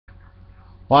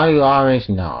Well, you always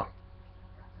know.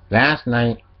 Last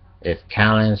night is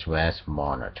Kanye West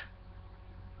monitored.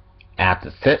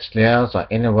 After 6 years of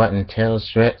interrupting Taylor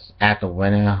Swift after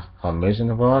winning her music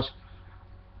awards,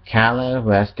 Kanye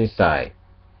West decided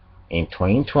in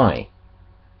 2020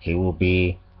 he will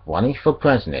be running for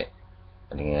president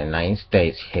of the United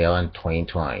States here in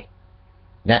 2020.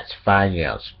 That's 5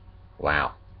 years.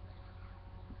 Wow.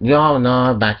 You all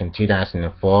know back in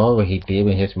 2004 what he did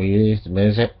with his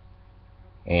music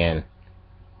and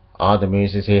all the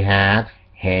music he had,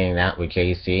 hanging out with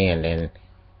Jay-Z, and then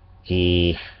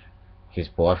his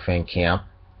boyfriend Kim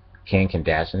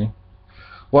Kardashian.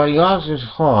 Well, you also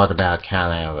heard about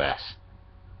Kanye West.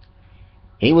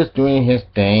 He was doing his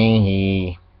thing.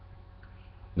 He's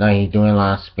doing a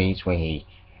lot of speech when he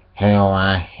held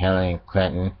on Hillary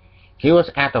Clinton. He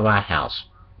was at the White House.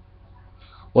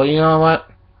 Well, you know what?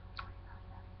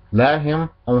 Let him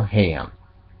or hate him.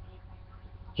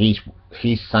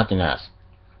 He's something else.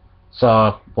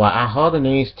 So, well, I heard the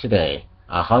news today.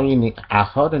 I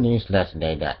heard the news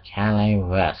yesterday that Kanye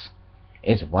West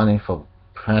is running for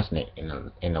president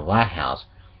in the White House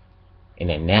in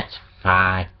the next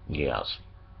 5 years.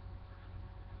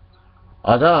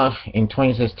 Although in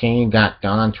 2016 you got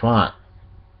Donald Trump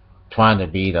trying to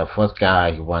be the first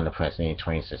guy who won the presidency in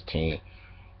 2016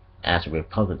 as a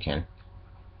Republican,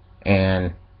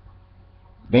 and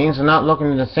things are not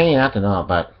looking the same after all.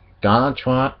 But Donald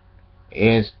Trump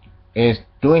is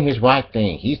doing his right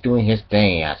thing. He's doing his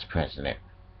thing as president.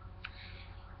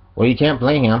 Well, you can't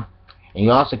blame him, and you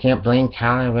also can't blame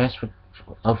Kanye West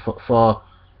for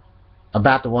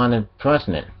about the one the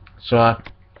president. So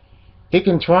he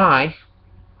can try,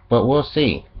 but we'll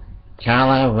see.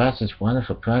 Kanye West is running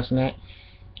for president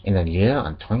in the year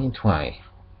of 2020.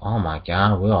 Oh my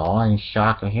God, we're all in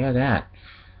shock to hear that.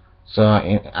 So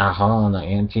I heard on the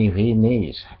MTV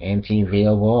News, MTV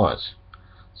Awards.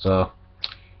 So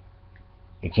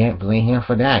you can't blame him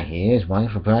for that. He is running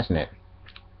for president,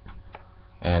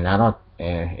 and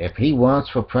if he runs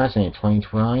for president in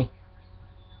 2020,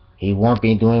 he won't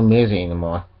be doing music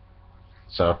anymore.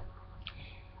 So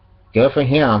good for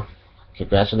him.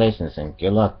 Congratulations and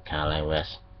good luck, Kanye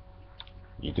West.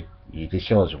 You the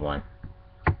chosen one.